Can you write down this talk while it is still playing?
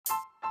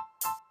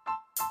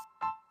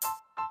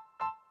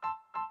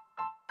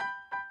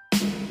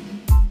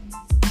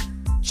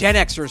Gen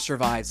Xers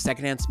survived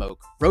secondhand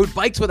smoke, rode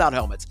bikes without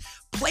helmets,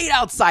 played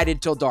outside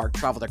until dark,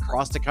 traveled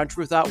across the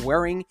country without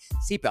wearing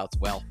seatbelts.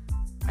 Well,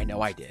 I know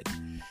I did.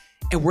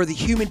 And we're the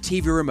human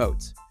TV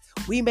remotes.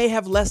 We may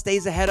have less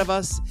days ahead of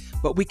us,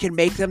 but we can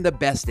make them the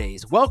best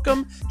days.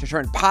 Welcome to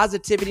Turn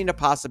Positivity into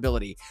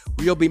Possibility,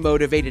 where you'll be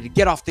motivated to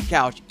get off the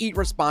couch, eat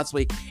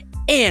responsibly,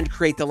 and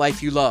create the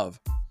life you love.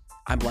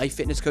 I'm life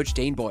fitness coach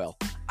Dane Boyle.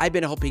 I've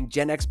been helping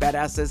Gen X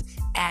badasses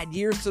add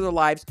years to their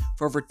lives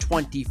for over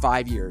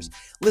 25 years.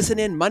 Listen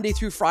in Monday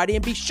through Friday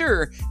and be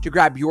sure to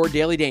grab your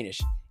daily Danish.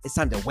 It's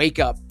time to wake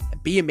up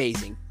and be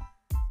amazing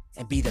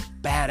and be the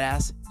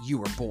badass you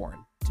were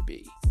born to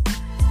be.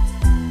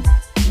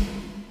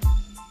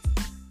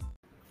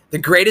 The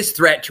greatest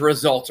threat to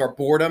results are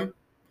boredom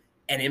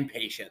and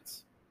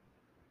impatience.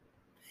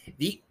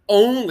 The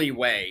only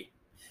way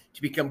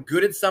to become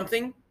good at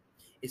something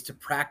is to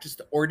practice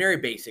the ordinary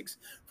basics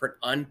for an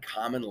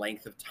uncommon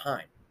length of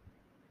time.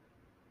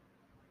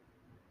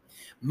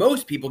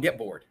 Most people get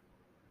bored.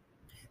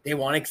 They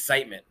want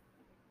excitement.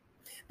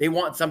 They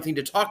want something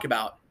to talk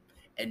about,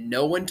 and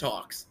no one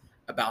talks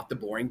about the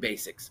boring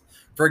basics.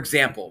 For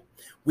example,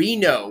 we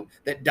know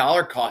that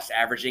dollar cost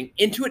averaging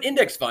into an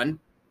index fund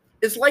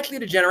is likely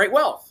to generate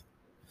wealth,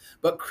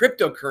 but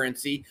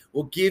cryptocurrency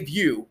will give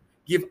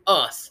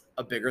us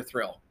a bigger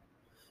thrill.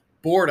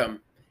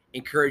 Boredom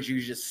encourages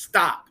you to just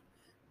stop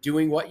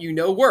doing what you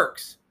know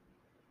works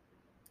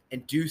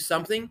and do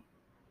something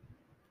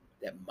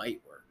that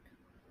might work.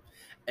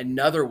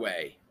 Another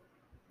way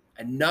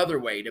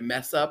to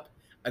mess up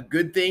a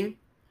good thing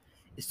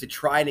is to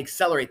try and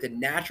accelerate the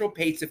natural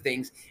pace of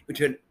things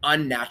into an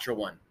unnatural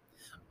one.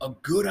 A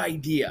good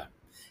idea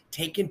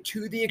taken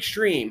to the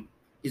extreme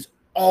is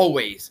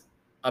always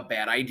a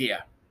bad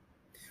idea.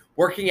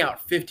 Working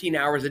out 15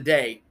 hours a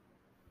day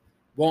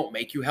won't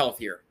make you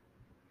healthier.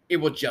 It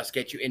will just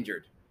get you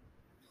injured.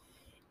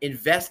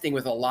 Investing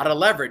with a lot of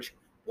leverage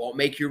won't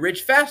make you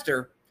rich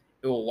faster.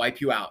 It will wipe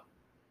you out.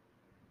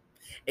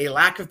 A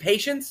lack of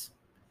patience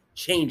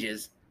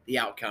changes the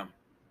outcome.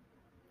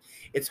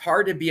 It's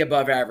hard to be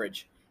above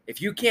average if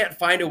you can't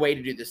find a way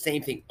to do the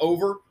same thing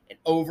over and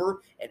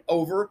over and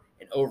over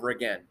and over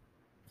again.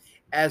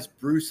 As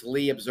Bruce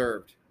Lee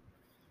observed,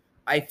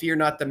 I fear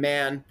not the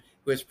man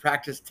who has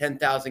practiced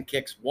 10,000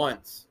 kicks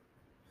once,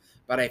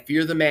 but I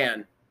fear the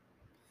man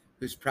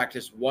who's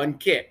practiced one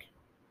kick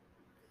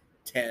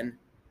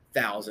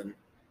 10,000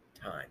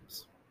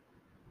 times.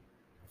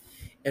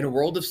 In a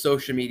world of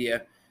social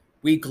media,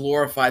 we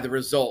glorify the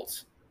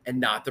results and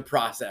not the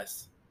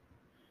process.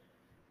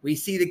 We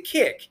see the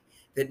kick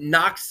that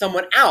knocks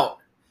someone out,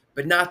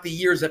 but not the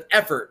years of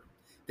effort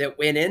that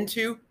went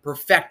into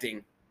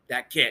perfecting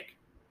that kick.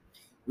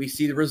 We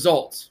see the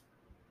results,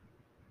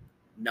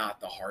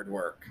 not the hard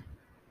work.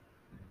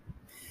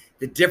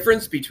 The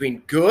difference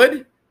between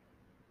good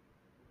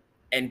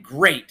and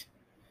great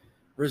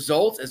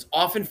results is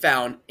often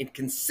found in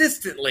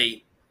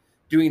consistently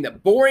doing the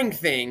boring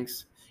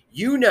things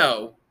you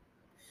know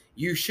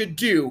you should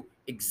do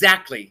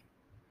exactly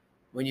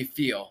when you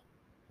feel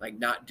like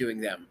not doing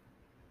them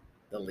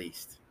the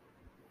least.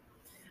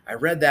 I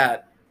read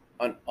that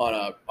on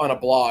a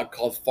blog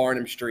called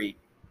Farnham Street,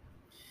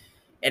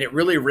 and it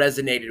really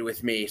resonated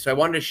with me. So I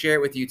wanted to share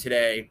it with you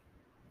today.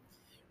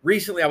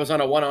 Recently, I was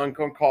on a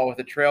one-on-one call with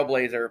a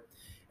trailblazer,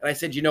 and I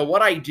said, you know,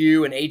 what I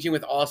do in Aging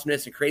with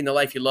Awesomeness and creating the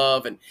life you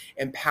love and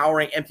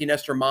empowering empty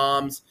nester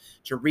moms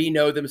to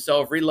re-know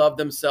themselves, re-love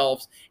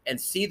themselves, and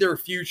see their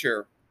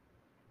future,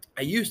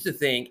 I used to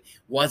think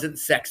wasn't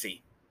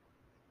sexy.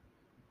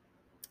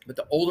 But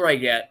the older I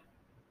get,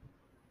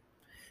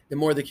 the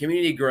more the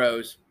community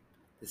grows,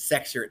 the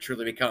sexier it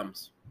truly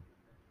becomes.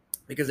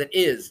 Because it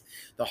is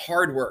the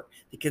hard work,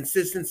 the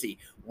consistency,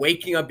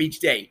 waking up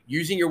each day,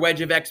 using your wedge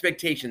of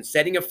expectation,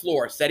 setting a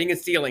floor, setting a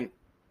ceiling,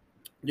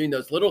 doing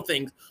those little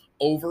things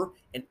over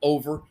and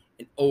over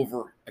and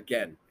over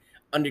again.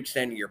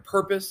 Understanding your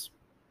purpose,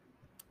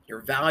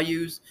 your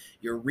values,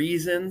 your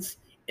reasons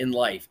in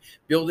life,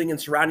 building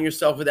and surrounding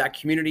yourself with that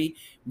community,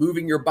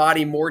 moving your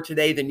body more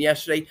today than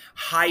yesterday,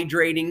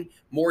 hydrating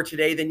more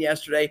today than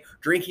yesterday,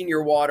 drinking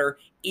your water,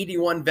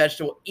 eating one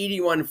vegetable,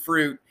 eating one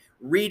fruit,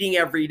 reading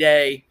every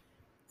day,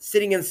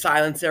 sitting in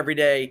silence every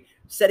day,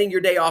 setting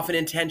your day off in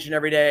intention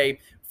every day,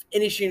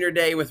 finishing your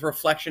day with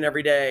reflection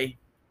every day.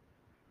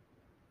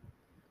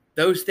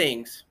 Those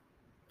things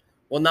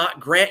will not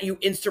grant you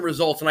instant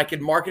results, and I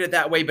could market it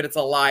that way, but it's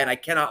a lie, and I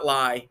cannot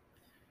lie.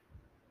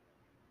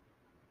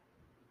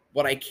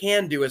 What I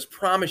can do is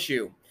promise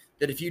you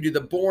that if you do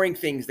the boring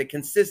things, the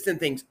consistent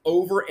things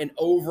over and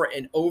over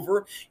and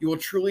over, you will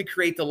truly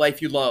create the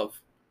life you love.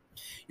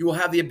 You will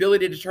have the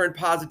ability to turn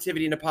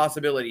positivity into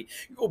possibility.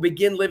 You will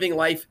begin living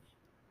life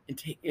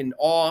in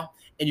awe,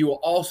 and you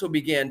will also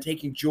begin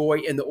taking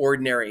joy in the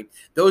ordinary.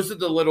 Those are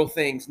the little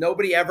things.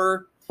 Nobody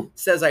ever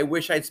says, I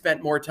wish I'd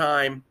spent more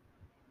time.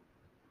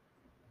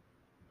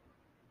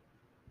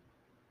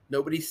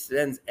 Nobody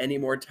spends any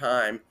more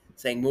time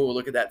saying, "Moo,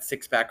 look at that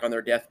six-pack on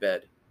their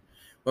deathbed."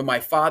 When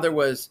my father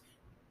was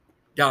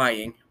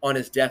dying on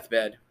his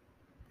deathbed,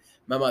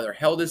 my mother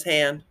held his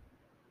hand.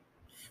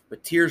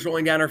 with tears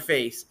rolling down her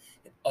face.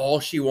 And all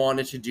she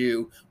wanted to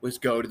do was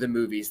go to the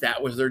movies.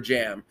 That was their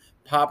jam.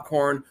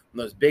 Popcorn, and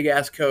those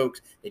big-ass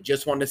Cokes. They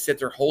just wanted to sit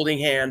there holding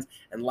hands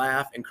and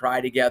laugh and cry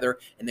together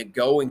and then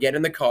go and get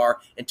in the car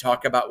and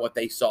talk about what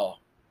they saw.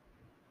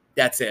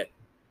 That's it.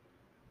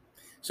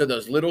 So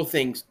those little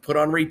things put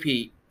on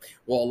repeat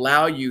will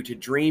allow you to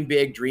dream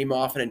big, dream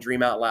often, and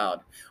dream out loud.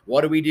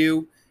 What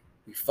do?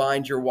 We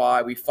find your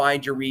why. We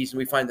find your reason.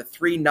 We find the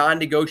 3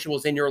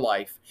 non-negotiables in your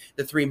life,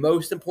 the 3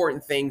 most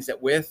important things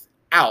that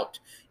without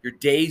your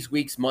days,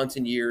 weeks, months,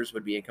 and years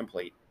would be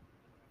incomplete.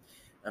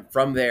 And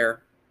from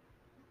there,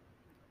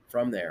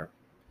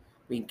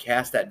 we can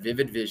cast that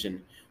vivid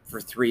vision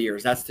for 3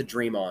 years. That's to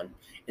dream on.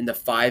 In the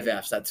 5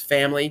 F's. That's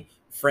family,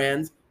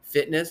 friends,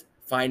 fitness,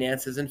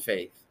 finances, and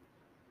faith.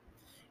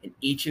 And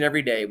each and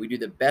every day, we do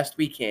the best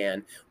we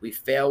can. We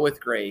fail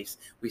with grace.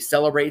 We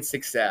celebrate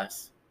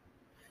success.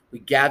 We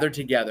gather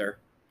together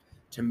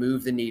to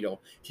move the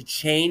needle, to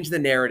change the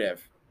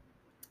narrative.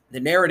 The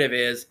narrative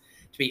is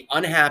to be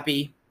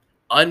unhappy,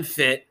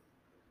 unfit,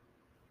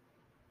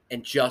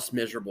 and just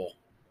miserable.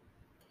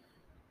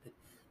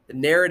 The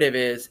narrative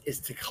is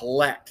to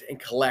collect and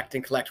collect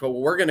and collect. Well,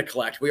 we're going to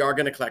collect. We are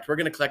going to collect. We're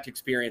going to collect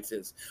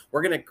experiences.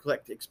 We're going to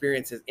collect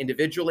experiences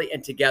individually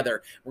and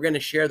together. We're going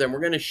to share them. We're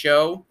going to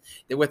show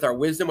that with our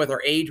wisdom, with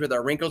our age, with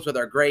our wrinkles, with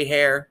our gray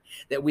hair,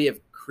 that we have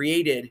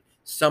created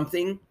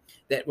something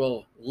that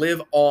will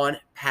live on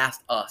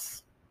past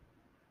us.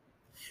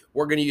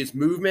 We're going to use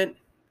movement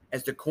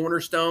as the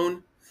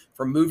cornerstone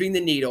for moving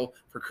the needle,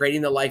 for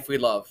creating the life we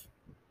love.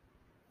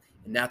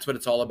 And that's what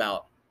it's all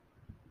about.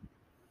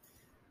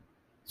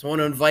 So I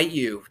want to invite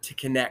you to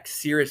connect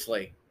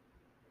seriously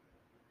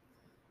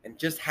and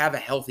just have a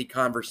healthy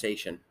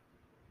conversation.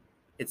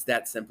 It's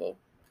that simple.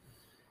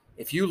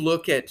 If you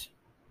look at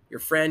your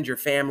friends, your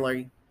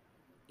family,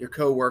 your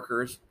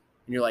coworkers,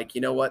 and you're like, you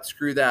know what,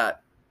 screw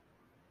that.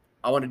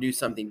 I want to do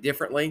something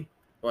differently.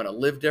 I want to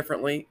live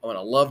differently. I want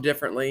to love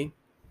differently.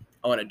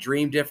 I want to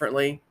dream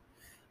differently.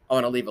 I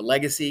want to leave a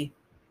legacy.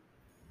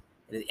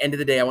 And at the end of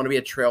the day, I want to be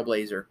a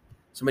trailblazer.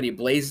 Somebody who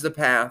blazes a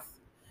path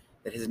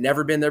that has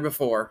never been there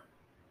before,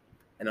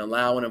 and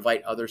allow and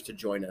invite others to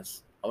join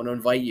us. I want to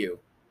invite you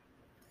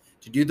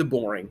to do the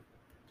boring,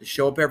 to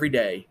show up every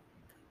day,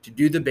 to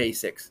do the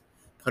basics,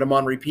 put them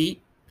on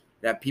repeat,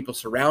 and have people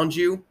surround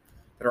you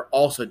that are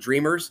also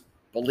dreamers,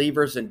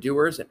 believers, and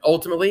doers, and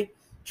ultimately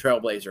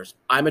trailblazers.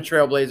 I'm a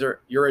trailblazer,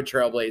 you're a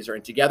trailblazer,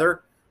 and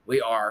together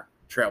we are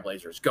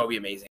trailblazers. Go be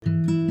amazing.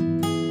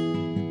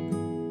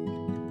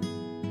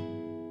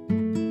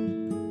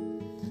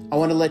 I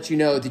want to let you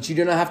know that you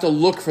do not have to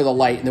look for the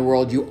light in the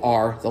world. You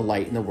are the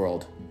light in the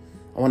world.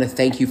 I want to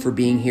thank you for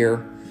being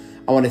here.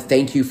 I want to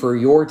thank you for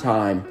your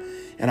time.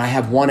 And I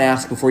have one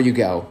ask before you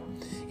go.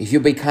 If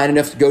you'll be kind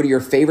enough to go to your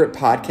favorite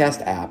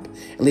podcast app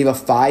and leave a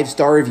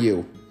 5-star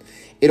review,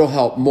 it'll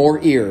help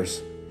more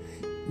ears,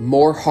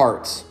 more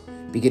hearts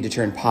begin to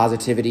turn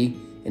positivity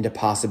into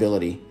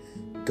possibility.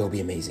 Go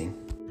be amazing.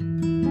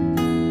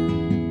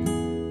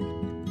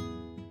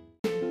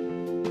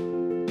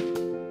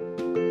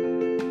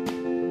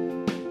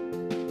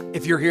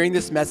 If you're hearing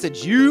this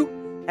message,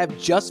 you have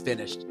just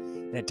finished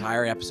an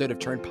entire episode of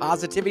Turn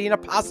Positivity into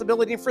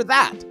Possibility. And for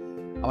that,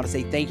 I want to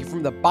say thank you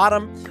from the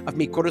bottom of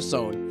mi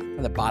corazón,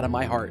 from the bottom of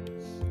my heart.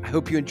 I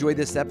hope you enjoyed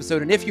this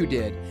episode. And if you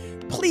did,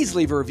 please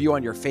leave a review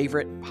on your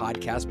favorite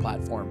podcast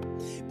platform.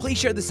 Please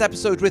share this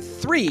episode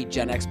with 3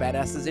 Gen X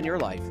badasses in your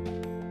life.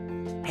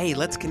 Hey,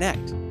 let's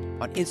connect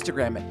on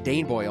Instagram at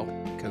Dane Boyle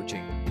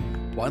Coaching.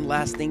 One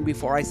last thing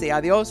before I say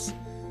adios.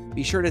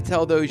 Be sure to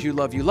tell those you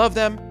love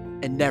them,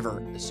 and never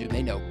assume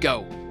they know.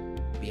 Go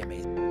be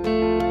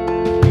amazing.